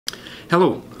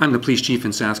Hello, I'm the police chief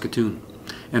in Saskatoon,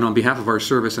 and on behalf of our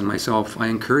service and myself, I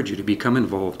encourage you to become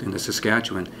involved in the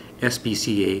Saskatchewan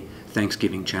SPCA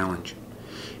Thanksgiving Challenge.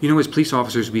 You know, as police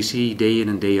officers, we see day in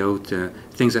and day out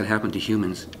things that happen to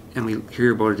humans, and we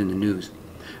hear about it in the news.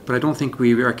 But I don't think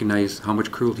we recognize how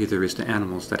much cruelty there is to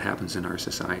animals that happens in our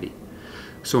society.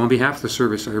 So on behalf of the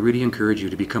service, I really encourage you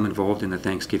to become involved in the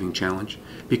Thanksgiving Challenge.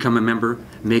 Become a member,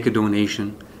 make a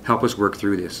donation, help us work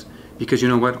through this. Because you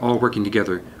know what? All working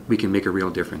together, we can make a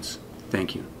real difference.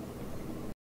 Thank you.